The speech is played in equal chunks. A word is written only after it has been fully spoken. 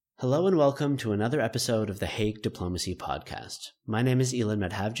Hello and welcome to another episode of the Hague Diplomacy Podcast. My name is Elon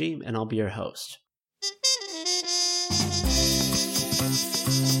Madhavji and I'll be your host.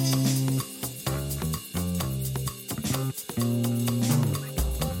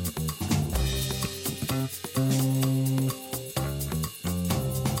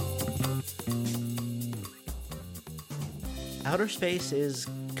 Outer space is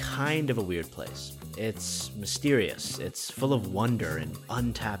kind of a weird place. It's mysterious, it's full of wonder and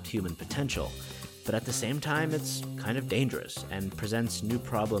untapped human potential, but at the same time it's kind of dangerous and presents new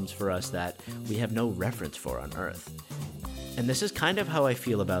problems for us that we have no reference for on Earth. And this is kind of how I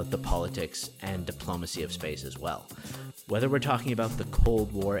feel about the politics and diplomacy of space as well. Whether we're talking about the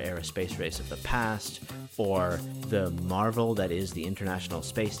Cold War era space race of the past, or the marvel that is the International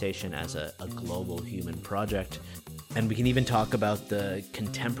Space Station as a global human project, and we can even talk about the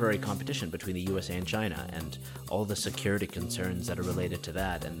contemporary competition between the USA and China and all the security concerns that are related to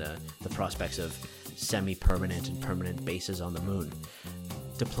that and the prospects of semi-permanent and permanent bases on the moon.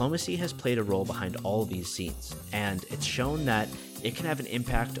 Diplomacy has played a role behind all these scenes, and it's shown that it can have an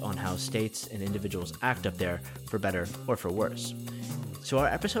impact on how states and individuals act up there, for better or for worse. So our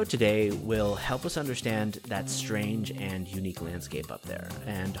episode today will help us understand that strange and unique landscape up there,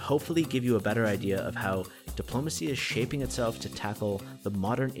 and hopefully give you a better idea of how diplomacy is shaping itself to tackle the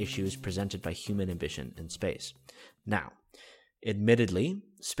modern issues presented by human ambition in space. Now, admittedly,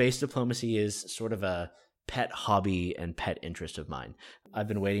 space diplomacy is sort of a pet hobby and pet interest of mine. I've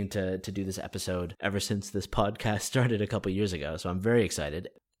been waiting to do this episode ever since this podcast started a couple years ago, so I'm very excited.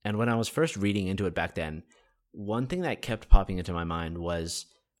 And when I was first reading into it back then, one thing that kept popping into my mind was,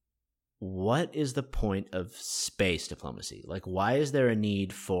 what is the point of space diplomacy? Like, why is there a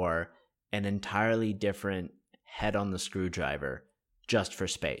need for an entirely different head on the screwdriver just for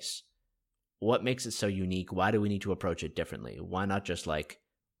space? What makes it so unique? Why do we need to approach it differently? Why not just like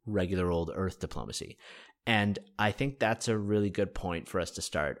regular old Earth diplomacy? And I think that's a really good point for us to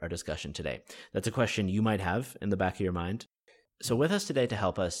start our discussion today. That's a question you might have in the back of your mind. So with us today to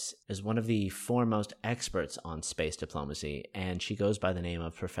help us is one of the foremost experts on space diplomacy, and she goes by the name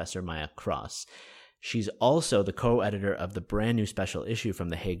of Professor Maya Cross. She's also the co-editor of the brand new special issue from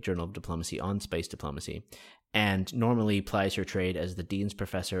the Hague Journal of Diplomacy on space diplomacy, and normally plies her trade as the Dean's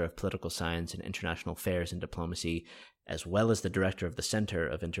Professor of Political Science and International Affairs and Diplomacy, as well as the Director of the Center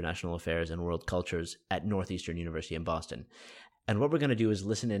of International Affairs and World Cultures at Northeastern University in Boston. And what we're going to do is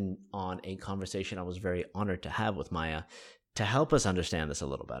listen in on a conversation I was very honored to have with Maya to help us understand this a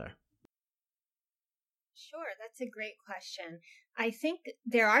little better. Sure, that's a great question. I think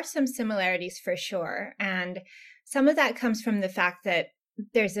there are some similarities for sure. And some of that comes from the fact that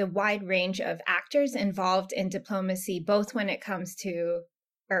there's a wide range of actors involved in diplomacy, both when it comes to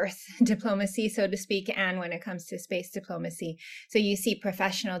Earth diplomacy, so to speak, and when it comes to space diplomacy. So you see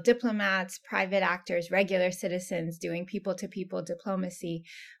professional diplomats, private actors, regular citizens doing people-to-people diplomacy.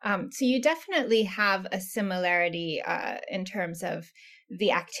 So you definitely have a similarity in terms of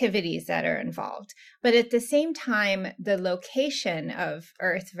the activities that are involved. But at the same time, the location of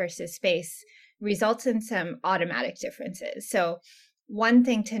Earth versus space results in some automatic differences. So one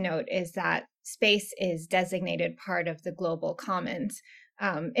thing to note is that space is designated part of the global commons.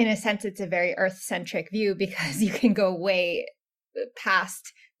 In a sense, it's a very Earth-centric view because you can go way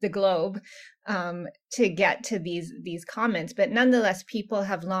past the globe to get to these commons. But nonetheless, people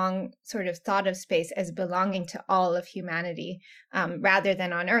have long sort of thought of space as belonging to all of humanity, rather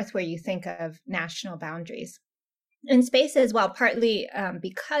than on Earth, where you think of national boundaries. In space as well, partly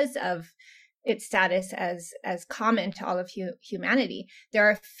because of its status as common to all of humanity, there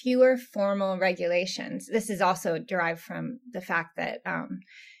are fewer formal regulations. This is also derived from the fact that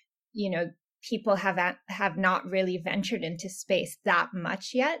people have not really ventured into space that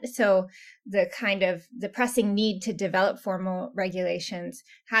much yet. So the pressing need to develop formal regulations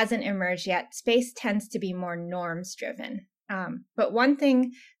hasn't emerged yet. Space tends to be more norms driven. But one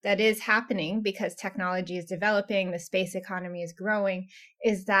thing that is happening, because technology is developing, the space economy is growing,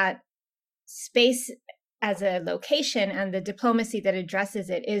 is that space as a location and the diplomacy that addresses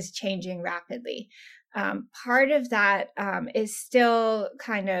it is changing rapidly. Part of that is still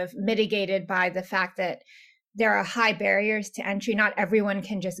kind of mitigated by the fact that there are high barriers to entry. Not everyone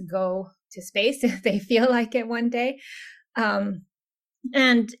can just go to space if they feel like it one day. And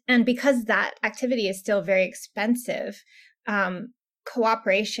because that activity is still very expensive,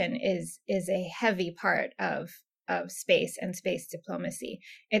 cooperation is a heavy part of space and space diplomacy.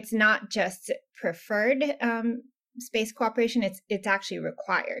 It's not just preferred space cooperation, it's actually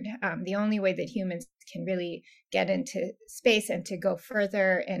required. The only way that humans can really get into space and to go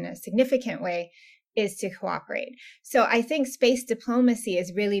further in a significant way is to cooperate. So I think space diplomacy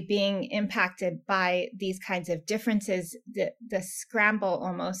is really being impacted by these kinds of differences, the scramble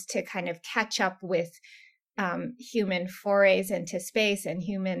almost to kind of catch up with human forays into space and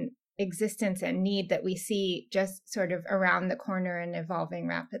human existence and need that we see just sort of around the corner and evolving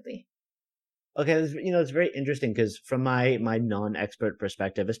rapidly. Okay, it's very interesting because from my non-expert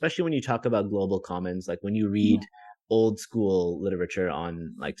perspective, especially when you talk about global commons, like when you read old school literature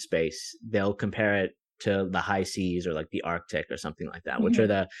on like space, they'll compare it to the high seas or like the Arctic or something like that, which are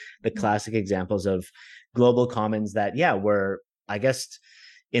the classic examples of global commons that, yeah, were, I guess,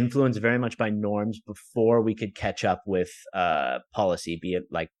 influenced very much by norms before we could catch up with policy, be it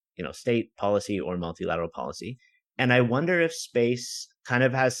like, state policy or multilateral policy. And I wonder if space kind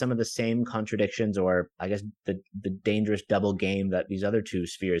of has some of the same contradictions, or I guess the dangerous double game that these other two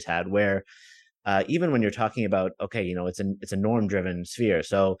spheres had, where even when you're talking about, okay, it's a norm driven sphere.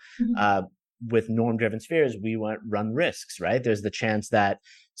 So with norm driven spheres, we run risks, right? There's the chance that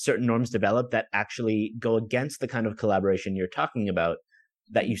certain norms develop that actually go against the kind of collaboration you're talking about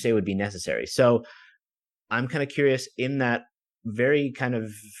that you say would be necessary. So I'm kind of curious, in that very kind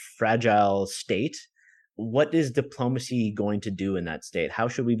of fragile state, what is diplomacy going to do in that state? How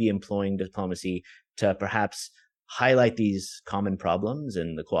should we be employing diplomacy to perhaps highlight these common problems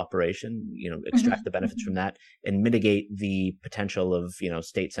and the cooperation, extract the benefits from that and mitigate the potential of,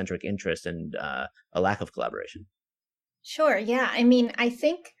 state-centric interest and a lack of collaboration? Sure. Yeah. I mean, I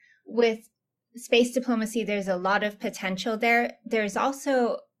think with space diplomacy, there's a lot of potential there. There's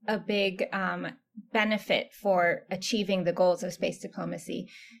also a big benefit for achieving the goals of space diplomacy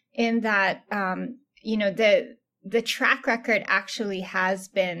in that, the track record actually has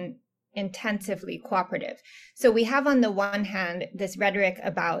been intensively cooperative. So we have on the one hand this rhetoric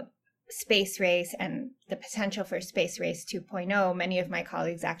about space race and the potential for space race 2.0. Many of my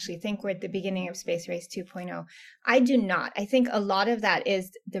colleagues actually think we're at the beginning of space race 2.0. I do not. I think a lot of that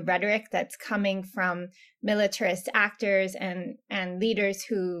is the rhetoric that's coming from militarist actors and leaders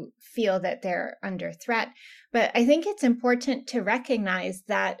who feel that they're under threat. But I think it's important to recognize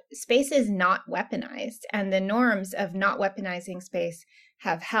that space is not weaponized, and the norms of not weaponizing space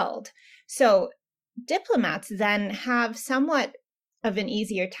have held. So diplomats then have somewhat of an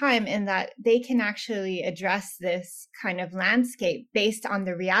easier time in that they can actually address this kind of landscape based on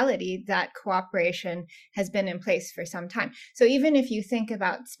the reality that cooperation has been in place for some time. So even if you think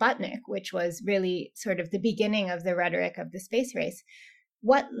about Sputnik, which was really sort of the beginning of the rhetoric of the space race,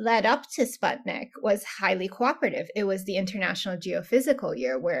 what led up to Sputnik was highly cooperative. It was the International Geophysical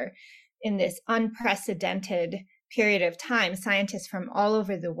Year, where in this unprecedented period of time, scientists from all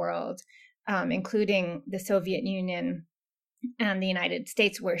over the world, including the Soviet Union and the United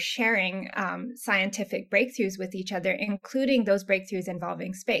States, were sharing scientific breakthroughs with each other, including those breakthroughs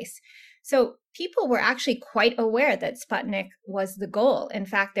involving space. So people were actually quite aware that Sputnik was the goal. In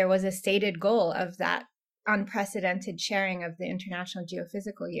fact, there was a stated goal of that unprecedented sharing of the International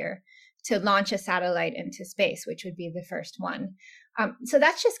Geophysical Year to launch a satellite into space, which would be the first one. So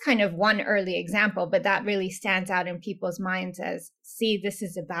that's just kind of one early example, but that really stands out in people's minds as, see, this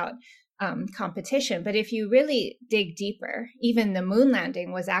is about competition. But if you really dig deeper, even the moon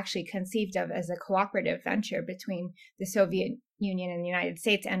landing was actually conceived of as a cooperative venture between the Soviet Union and the United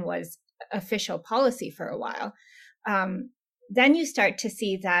States and was official policy for a while. Then you start to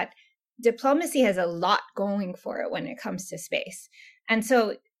see that diplomacy has a lot going for it when it comes to space. And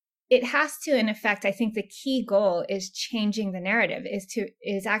so it has to, in effect, I think the key goal is changing the narrative,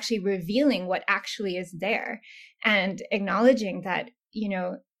 is actually revealing what actually is there and acknowledging that,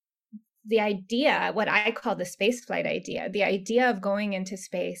 the idea, what I call the spaceflight idea, the idea of going into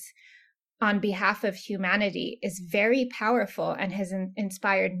space on behalf of humanity is very powerful and has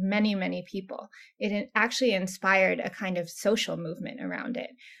inspired many, many people. It actually inspired a kind of social movement around it.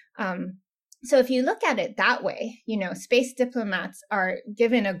 So if you look at it that way, space diplomats are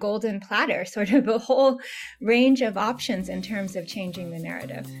given a golden platter, sort of a whole range of options in terms of changing the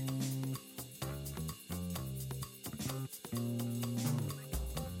narrative.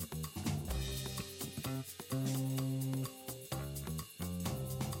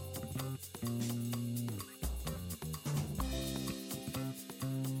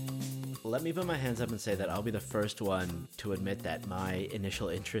 Let me put my hands up and say that I'll be the first one to admit that my initial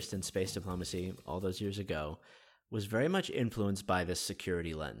interest in space diplomacy all those years ago was very much influenced by this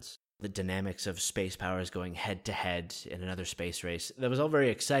security lens. The dynamics of space powers going head to head in another space race, that was all very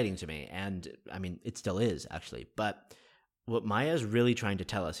exciting to me. And I mean, it still is, actually. But what Maya is really trying to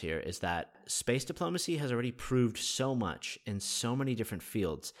tell us here is that space diplomacy has already proved so much in so many different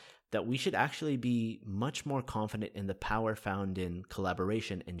fields that we should actually be much more confident in the power found in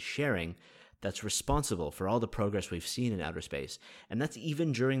collaboration and sharing that's responsible for all the progress we've seen in outer space. And that's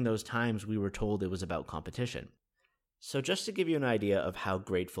even during those times we were told it was about competition. So just to give you an idea of how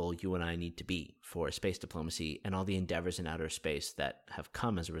grateful you and I need to be for space diplomacy and all the endeavors in outer space that have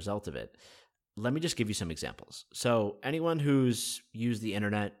come as a result of it, let me just give you some examples. So anyone who's used the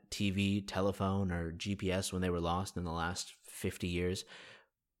internet, TV, telephone, or GPS when they were lost in the last 50 years,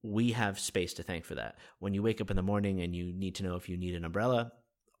 we have space to thank for that. When you wake up in the morning and you need to know if you need an umbrella,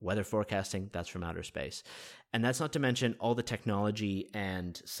 weather forecasting, that's from outer space. And that's not to mention all the technology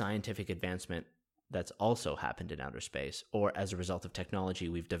and scientific advancement that's also happened in outer space, or as a result of technology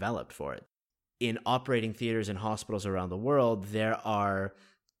we've developed for it. In operating theaters and hospitals around the world, there are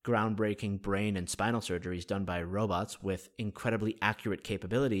groundbreaking brain and spinal surgeries done by robots with incredibly accurate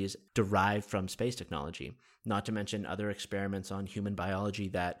capabilities derived from space technology, not to mention other experiments on human biology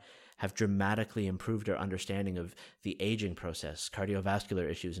that have dramatically improved our understanding of the aging process, cardiovascular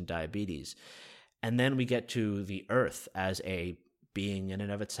issues, and diabetes. And then we get to the Earth as a being in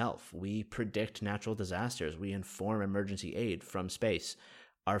and of itself. We predict natural disasters. We inform emergency aid from space.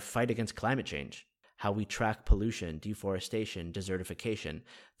 Our fight against climate change, how we track pollution, deforestation, desertification,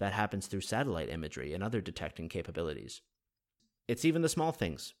 that happens through satellite imagery and other detecting capabilities. It's even the small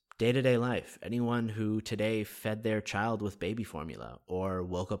things, day-to-day life. Anyone who today fed their child with baby formula, or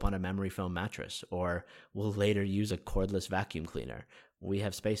woke up on a memory foam mattress, or will later use a cordless vacuum cleaner, we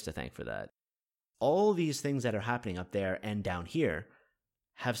have space to thank for that. All these things that are happening up there and down here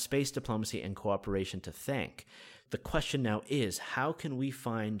have space diplomacy and cooperation to thank. The question now is, how can we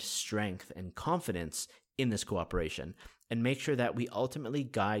find strength and confidence in this cooperation and make sure that we ultimately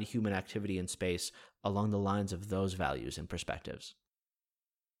guide human activity in space along the lines of those values and perspectives?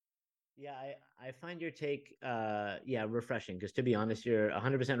 Yeah, I find your take, refreshing, because to be honest, you're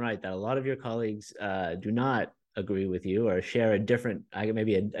 100% right that a lot of your colleagues do not agree with you or share a different,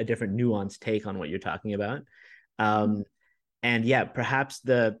 maybe a different nuanced take on what you're talking about. And yeah, perhaps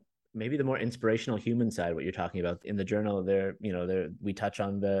maybe the more inspirational human side, what you're talking about in the journal there, we touch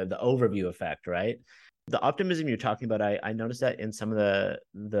on the overview effect, right? The optimism you're talking about, I noticed that in some of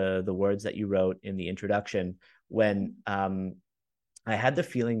the words that you wrote in the introduction, when I had the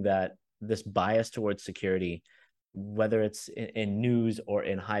feeling that this bias towards security, whether it's in news or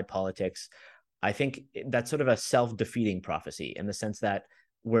in high politics, I think that's sort of a self-defeating prophecy, in the sense that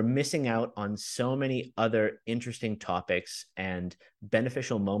we're missing out on so many other interesting topics and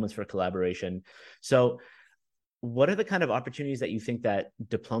beneficial moments for collaboration. So what are the kind of opportunities that you think that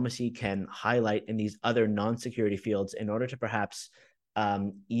diplomacy can highlight in these other non-security fields in order to perhaps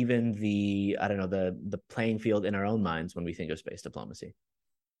even the playing field in our own minds when we think of space diplomacy?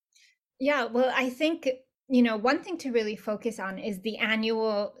 Yeah, well, I think, one thing to really focus on is the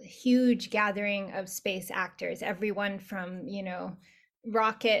annual huge gathering of space actors, everyone from,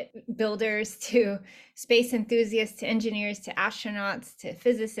 rocket builders to space enthusiasts to engineers to astronauts to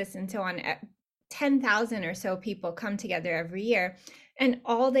physicists and so on. 10,000 or so people come together every year. And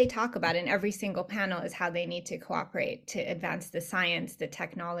all they talk about in every single panel is how they need to cooperate to advance the science, the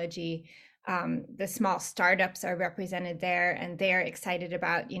technology. The small startups are represented there, and they're excited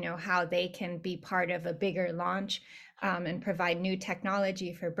about, how they can be part of a bigger launch and provide new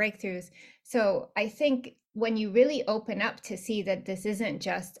technology for breakthroughs. So I think when you really open up to see that this isn't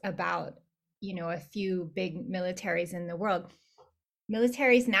just about, a few big militaries in the world.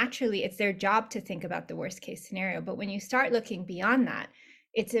 Militaries, naturally, it's their job to think about the worst case scenario. But when you start looking beyond that,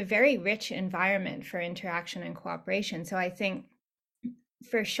 it's a very rich environment for interaction and cooperation. So I think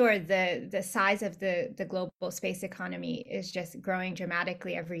for sure, the size of the global space economy is just growing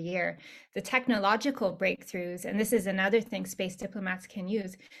dramatically every year. The technological breakthroughs, and this is another thing space diplomats can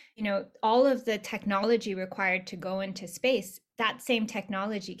use, all of the technology required to go into space, that same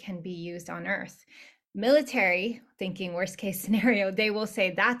technology can be used on Earth. Military, thinking worst case scenario, they will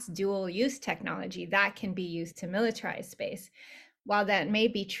say that's dual use technology that can be used to militarize space. While that may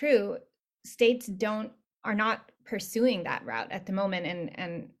be true, states are not pursuing that route at the moment,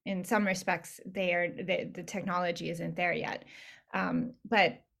 and in some respects the technology isn't there yet,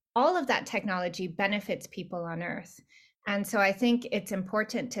 but all of that technology benefits people on Earth. And so I think it's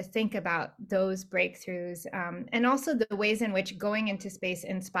important to think about those breakthroughs, and also the ways in which going into space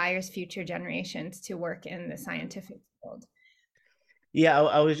inspires future generations to work in the scientific field. Yeah,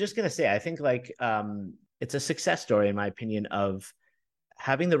 I was just going to say, I think it's a success story, in my opinion, of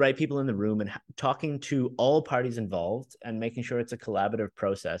having the right people in the room and talking to all parties involved and making sure it's a collaborative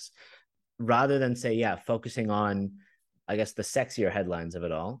process, rather than focusing on, I guess, the sexier headlines of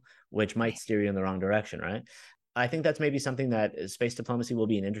it all, which might steer you in the wrong direction, right? I think that's maybe something that space diplomacy will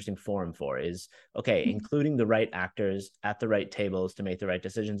be an interesting forum for, is, including the right actors at the right tables to make the right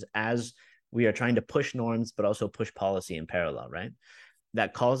decisions as we are trying to push norms, but also push policy in parallel, right?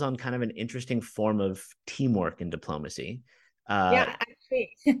 That calls on kind of an interesting form of teamwork in diplomacy. Uh, Yeah, actually,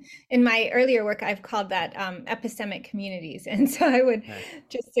 in my earlier work, I've called that epistemic communities, and so I would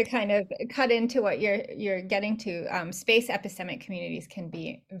just to kind of cut into what you're getting to. Space epistemic communities can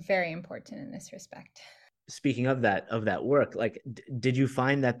be very important in this respect. Speaking of that work, like, did you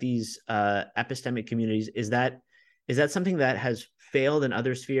find that these epistemic communities, is that something that has failed in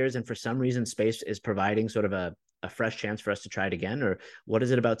other spheres, and for some reason space is providing sort of a fresh chance for us to try it again? Or what is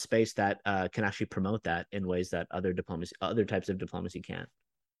it about space that can actually promote that in ways that other types of diplomacy can't?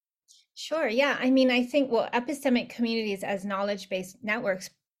 Sure. Yeah. I mean, I think, well, epistemic communities as knowledge-based networks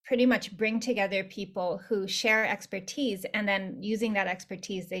pretty much bring together people who share expertise, and then using that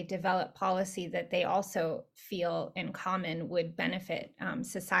expertise, they develop policy that they also feel in common would benefit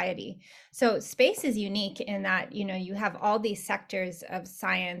society. So space is unique in that, you have all these sectors of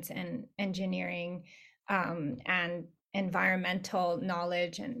science and engineering, and environmental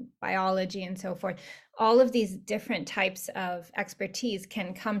knowledge and biology and so forth. All of these different types of expertise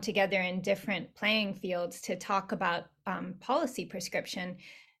can come together in different playing fields to talk about policy prescription,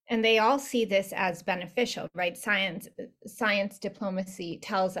 and they all see this as beneficial, right? Science diplomacy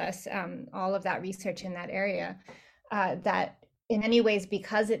tells us, all of that research in that area, that in many ways,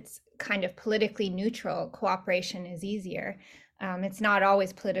 because it's kind of politically neutral, cooperation is easier. It's not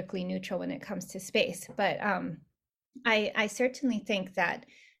always politically neutral when it comes to space, but I certainly think that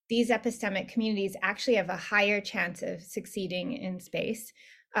these epistemic communities actually have a higher chance of succeeding in space.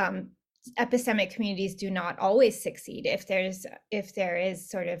 Epistemic communities do not always succeed if there is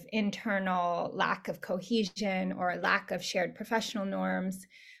sort of internal lack of cohesion or lack of shared professional norms.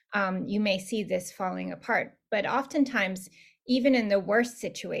 You may see this falling apart, but oftentimes, even in the worst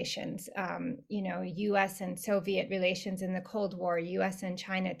situations, US and Soviet relations in the Cold War, US and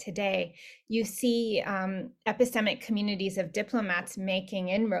China today, you see epistemic communities of diplomats making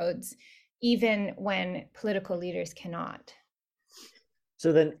inroads, even when political leaders cannot.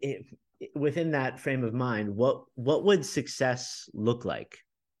 So then, within that frame of mind, what would success look like?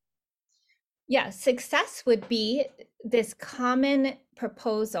 Yeah, success would be this common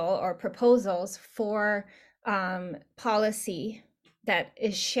proposal or proposals for policy that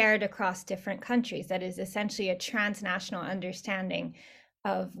is shared across different countries, that is essentially a transnational understanding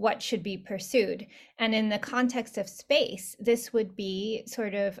of what should be pursued. And in the context of space, this would be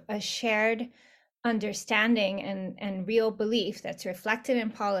sort of a shared understanding and real belief that's reflected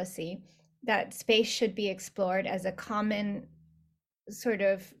in policy that space should be explored as a common sort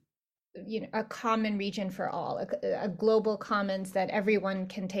of, a common region for all, a global commons that everyone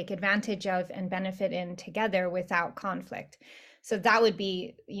can take advantage of and benefit in together without conflict. So that would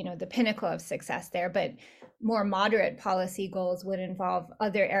be, the pinnacle of success there. But more moderate policy goals would involve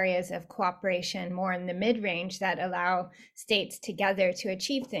other areas of cooperation, more in the mid-range, that allow states together to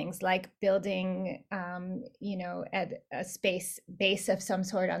achieve things like building, at a space base of some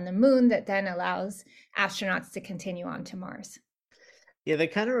sort on the moon that then allows astronauts to continue on to Mars. Yeah,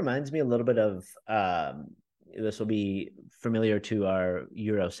 that kind of reminds me a little bit of this will be familiar to our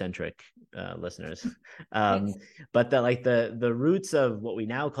Eurocentric listeners, um, Yes. but that, like, the roots of what we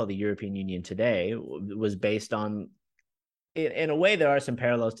now call the European Union today was based on, in a way, there are some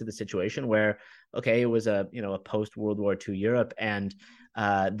parallels to the situation where, okay, it was a post World War II Europe, and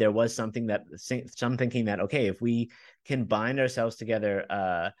there was some thinking that, okay, if we can bind ourselves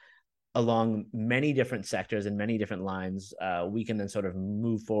together along many different sectors and many different lines, we can then sort of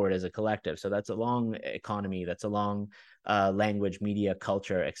move forward as a collective. So that's along economy, that's along language, media,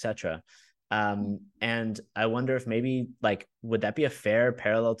 culture, etc. And I wonder if maybe, like, would that be a fair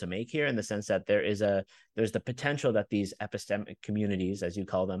parallel to make here, in the sense that there's the potential that these epistemic communities, as you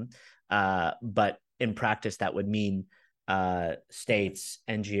call them, but in practice that would mean states,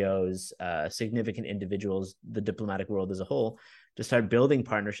 NGOs, significant individuals, the diplomatic world as a whole, to start building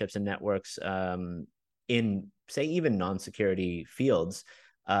partnerships and networks in, say, even non-security fields,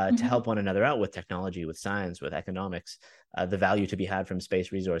 to Mhm. help one another out with technology, with science, with economics, the value to be had from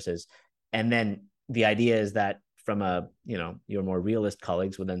space resources. And then the idea is that, from your more realist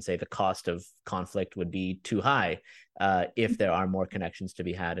colleagues would then say the cost of conflict would be too high if there are more connections to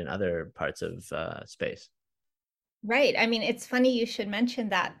be had in other parts of space. Right. I mean, it's funny you should mention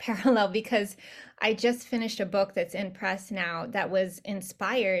that parallel because I just finished a book that's in press now that was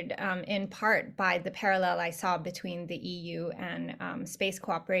inspired in part by the parallel I saw between the EU and space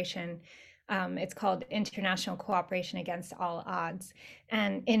cooperation. It's called International Cooperation Against All Odds.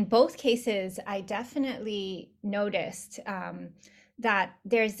 And in both cases, I definitely noticed that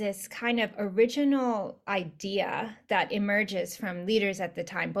there's this kind of original idea that emerges from leaders at the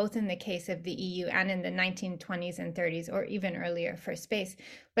time, both in the case of the EU and in the 1920s and 30s, or even earlier for space,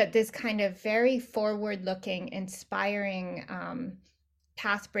 but this kind of very forward looking, inspiring,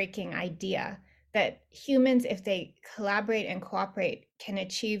 path breaking idea that humans, if they collaborate and cooperate, can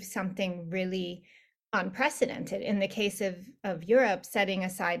achieve something really unprecedented. In the case of Europe, setting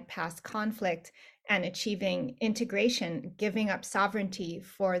aside past conflict and achieving integration, giving up sovereignty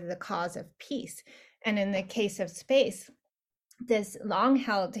for the cause of peace. And in the case of space, this long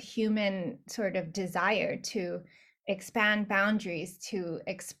held human sort of desire to expand boundaries, to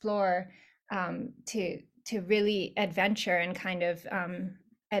explore, to really adventure and kind of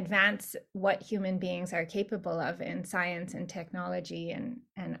advance what human beings are capable of in science and technology and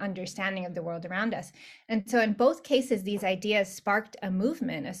understanding of the world around us. And so in both cases, these ideas sparked a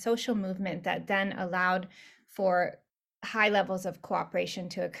movement, a social movement that then allowed for high levels of cooperation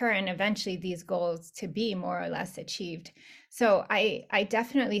to occur and eventually these goals to be more or less achieved. So I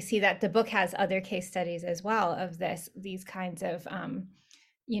definitely see that the book has other case studies as well of these kinds of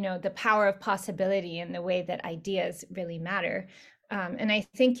the power of possibility and the way that ideas really matter. And I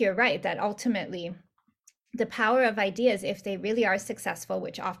think you're right that ultimately the power of ideas, if they really are successful,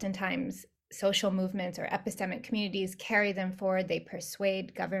 which oftentimes social movements or epistemic communities carry them forward, they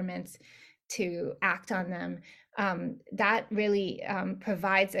persuade governments to act on them, that really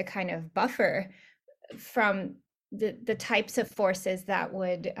provides a kind of buffer from the types of forces that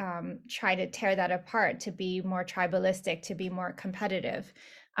would try to tear that apart, to be more tribalistic, to be more competitive.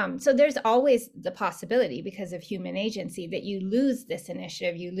 So there's always the possibility, because of human agency, that you lose this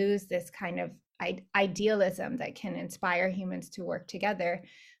initiative, you lose this kind of idealism that can inspire humans to work together.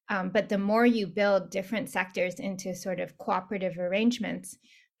 But the more you build different sectors into sort of cooperative arrangements,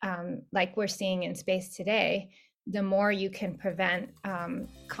 like we're seeing in space today, the more you can prevent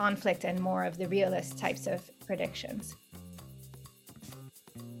conflict and more of the realist types of predictions.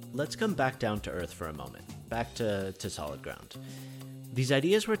 Let's come back down to earth for a moment, back to solid ground. These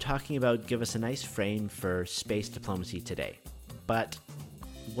ideas we're talking about give us a nice frame for space diplomacy today. But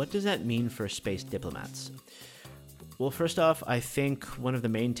what does that mean for space diplomats? Well, first off, I think one of the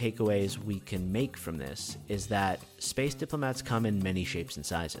main takeaways we can make from this is that space diplomats come in many shapes and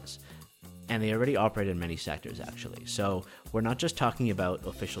sizes. And they already operate in many sectors, actually. So we're not just talking about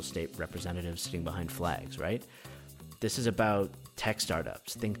official state representatives sitting behind flags, right? This is about tech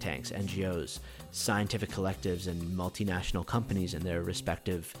startups, think tanks, NGOs, scientific collectives, and multinational companies and their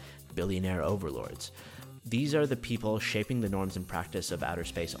respective billionaire overlords. These are the people shaping the norms and practice of outer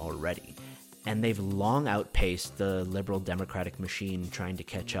space already, and they've long outpaced the liberal democratic machine trying to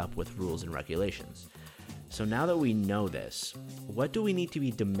catch up with rules and regulations. So now that we know this, what do we need to be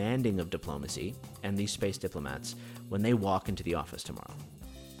demanding of diplomacy and these space diplomats when they walk into the office tomorrow?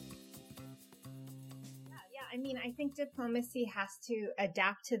 I mean, I think diplomacy has to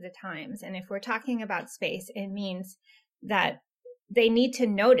adapt to the times. And if we're talking about space, it means that they need to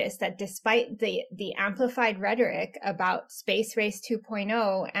notice that despite the amplified rhetoric about space race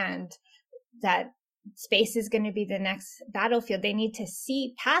 2.0 and that space is going to be the next battlefield, they need to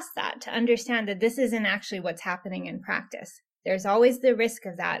see past that to understand that this isn't actually what's happening in practice. There's always the risk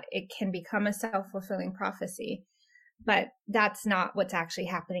of that. It can become a self-fulfilling prophecy, but that's not what's actually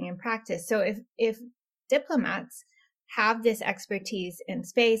happening in practice. So if diplomats have this expertise in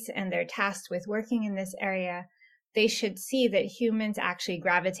space and they're tasked with working in this area, they should see that humans actually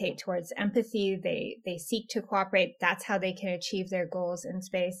gravitate towards empathy. They seek to cooperate. That's how they can achieve their goals in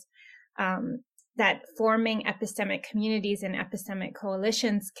space. That forming epistemic communities and epistemic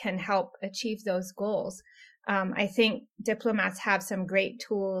coalitions can help achieve those goals. I think diplomats have some great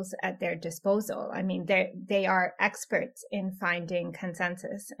tools at their disposal. I mean, they are experts in finding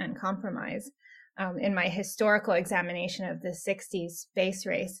consensus and compromise. In my historical examination of the 60s space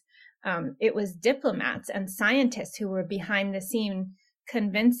race, it was diplomats and scientists who were behind the scene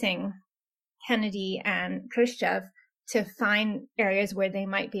convincing Kennedy and Khrushchev to find areas where they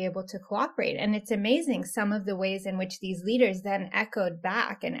might be able to cooperate. And it's amazing some of the ways in which these leaders then echoed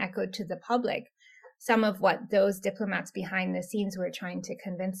back and echoed to the public some of what those diplomats behind the scenes were trying to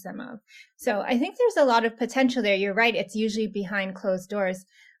convince them of. So I think there's a lot of potential there. You're right, it's usually behind closed doors.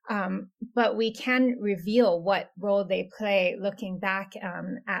 But we can reveal what role they play looking back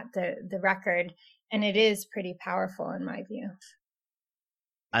at the record. And it is pretty powerful in my view.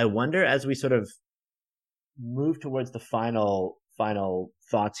 I wonder, as we sort of move towards the final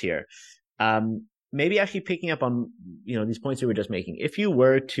thoughts here, maybe actually picking up on, these points we were just making, if you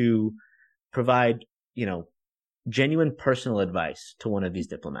were to provide, genuine personal advice to one of these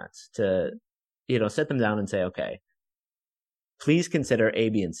diplomats to, set them down and say, okay, please consider A,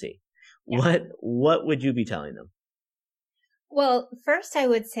 B, and C. Yeah. What would you be telling them? Well, first I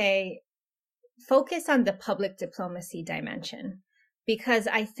would say focus on the public diplomacy dimension, because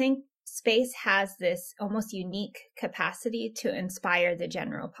I think space has this almost unique capacity to inspire the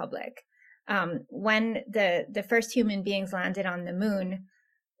general public. When the first human beings landed on the moon,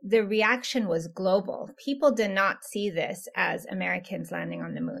 the reaction was global. People did not see this as Americans landing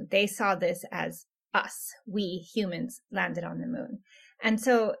on the moon. They saw this as us, we humans landed on the moon. And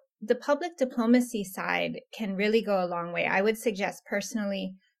so the public diplomacy side can really go a long way. I would suggest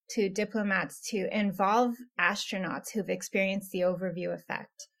personally to diplomats to involve astronauts who've experienced the overview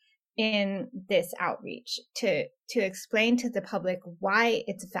effect in this outreach, to explain to the public why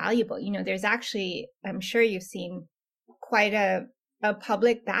it's valuable. You know, there's actually, I'm sure you've seen quite a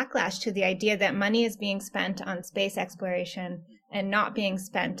public backlash to the idea that money is being spent on space exploration and not being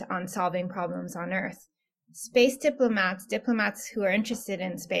spent on solving problems on Earth. Space diplomats who are interested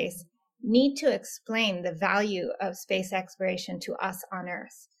in space, need to explain the value of space exploration to us on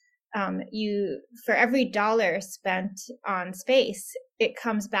Earth. For every dollar spent on space, it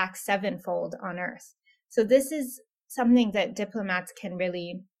comes back sevenfold on Earth. So this is something that diplomats can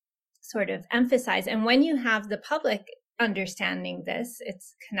really sort of emphasize. And when you have the public understanding this,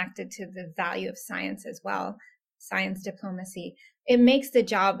 it's connected to the value of science as well, science diplomacy. It makes the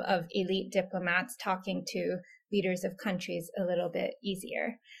job of elite diplomats talking to leaders of countries a little bit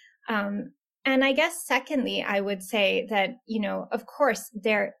easier. And I guess secondly, I would say that, you know, of course,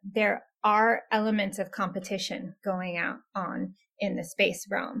 there are elements of competition going on in the space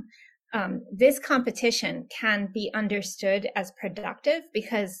realm. This competition can be understood as productive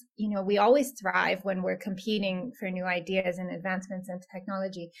because, you know, we always thrive when we're competing for new ideas and advancements in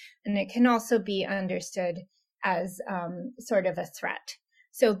technology. And it can also be understood as sort of a threat.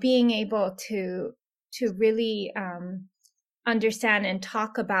 So being able to really understand and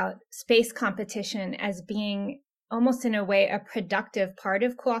talk about space competition as being almost in a way a productive part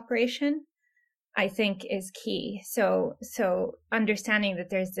of cooperation, I think is key. So understanding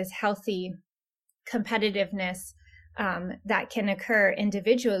that there's this healthy competitiveness that can occur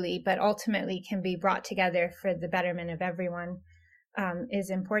individually, but ultimately can be brought together for the betterment of everyone is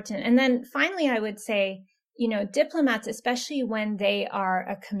important. And then finally, I would say, you know, diplomats, especially when they are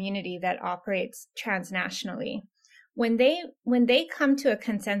a community that operates transnationally, when they come to a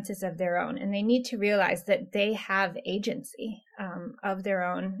consensus of their own, and they need to realize that they have agency of their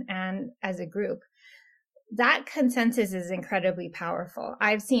own and as a group, that consensus is incredibly powerful.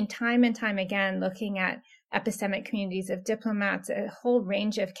 I've seen time and time again, looking at epistemic communities of diplomats, a whole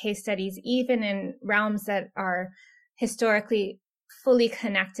range of case studies, even in realms that are historically fully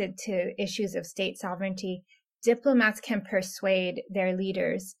connected to issues of state sovereignty. Diplomats can persuade their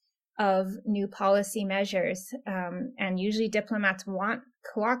leaders of new policy measures, and usually diplomats want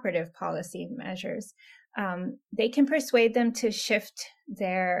cooperative policy measures. They can persuade them to shift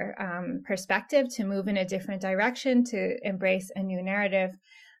their perspective, to move in a different direction, to embrace a new narrative.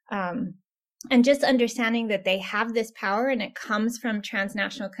 And just understanding that they have this power and it comes from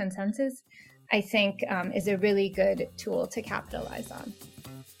transnational consensus, I think is a really good tool to capitalize on.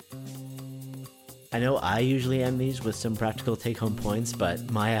 I know I usually end these with some practical take-home points,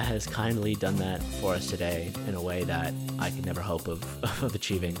 but Maya has kindly done that for us today in a way that I could never hope of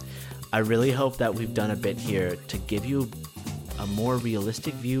achieving. I really hope that we've done a bit here to give you a more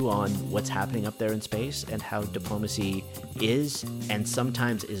realistic view on what's happening up there in space and how diplomacy is, and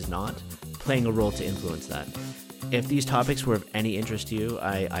sometimes is not, playing a role to influence that. If these topics were of any interest to you,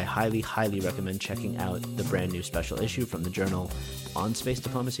 I highly, highly recommend checking out the brand new special issue from the Journal on space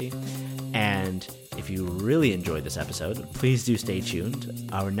diplomacy. And if you really enjoyed this episode, please do stay tuned.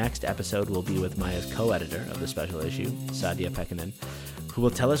 Our next episode will be with Maya's co-editor of the special issue, Sadia Pekkanen, who will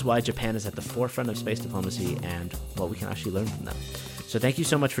tell us why Japan is at the forefront of space diplomacy and what we can actually learn from them. So thank you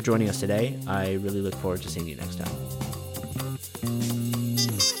so much for joining us today. I really look forward to seeing you next time.